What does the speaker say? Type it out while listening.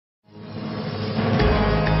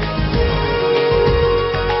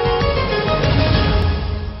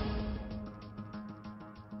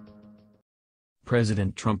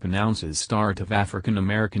President Trump announces start of African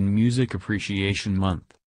American Music Appreciation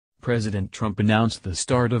Month. President Trump announced the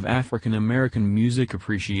start of African American Music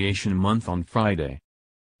Appreciation Month on Friday.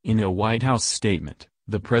 In a White House statement,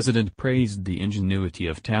 the president praised the ingenuity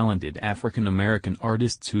of talented African American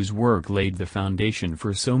artists whose work laid the foundation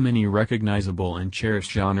for so many recognizable and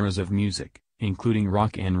cherished genres of music, including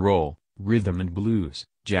rock and roll, rhythm and blues,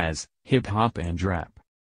 jazz, hip-hop and rap.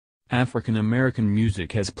 African American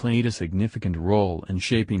music has played a significant role in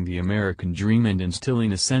shaping the American dream and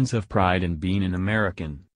instilling a sense of pride in being an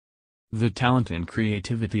American. The talent and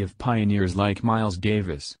creativity of pioneers like Miles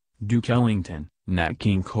Davis, Duke Ellington, Nat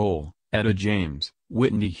King Cole, Etta James,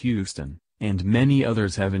 Whitney Houston, and many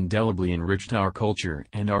others have indelibly enriched our culture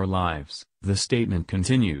and our lives, the statement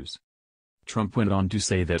continues. Trump went on to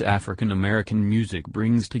say that African American music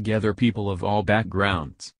brings together people of all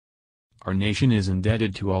backgrounds. Our nation is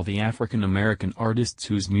indebted to all the African American artists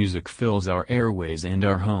whose music fills our airways and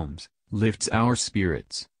our homes, lifts our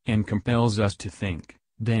spirits, and compels us to think,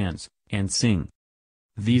 dance, and sing.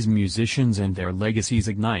 These musicians and their legacies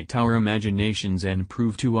ignite our imaginations and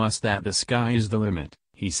prove to us that the sky is the limit,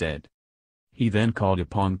 he said. He then called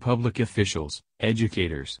upon public officials,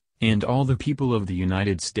 educators, and all the people of the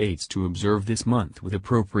United States to observe this month with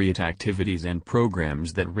appropriate activities and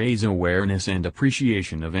programs that raise awareness and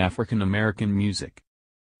appreciation of African American music.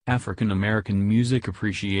 African American Music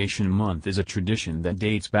Appreciation Month is a tradition that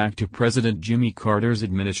dates back to President Jimmy Carter's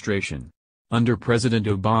administration. Under President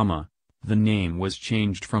Obama, the name was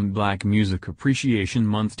changed from Black Music Appreciation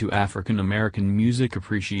Month to African American Music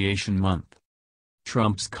Appreciation Month.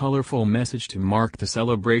 Trump's colorful message to mark the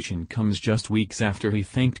celebration comes just weeks after he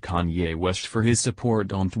thanked Kanye West for his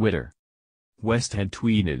support on Twitter. West had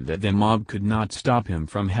tweeted that the mob could not stop him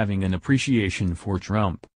from having an appreciation for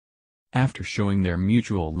Trump. After showing their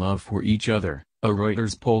mutual love for each other, a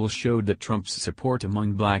Reuters poll showed that Trump's support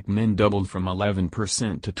among black men doubled from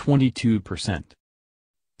 11% to 22%.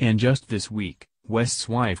 And just this week, West's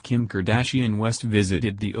wife Kim Kardashian West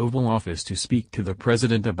visited the Oval Office to speak to the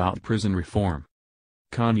president about prison reform.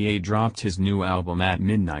 Kanye dropped his new album at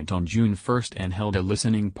midnight on June 1 and held a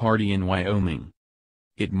listening party in Wyoming.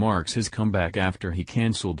 It marks his comeback after he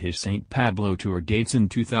canceled his St. Pablo tour dates in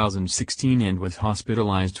 2016 and was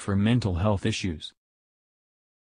hospitalized for mental health issues.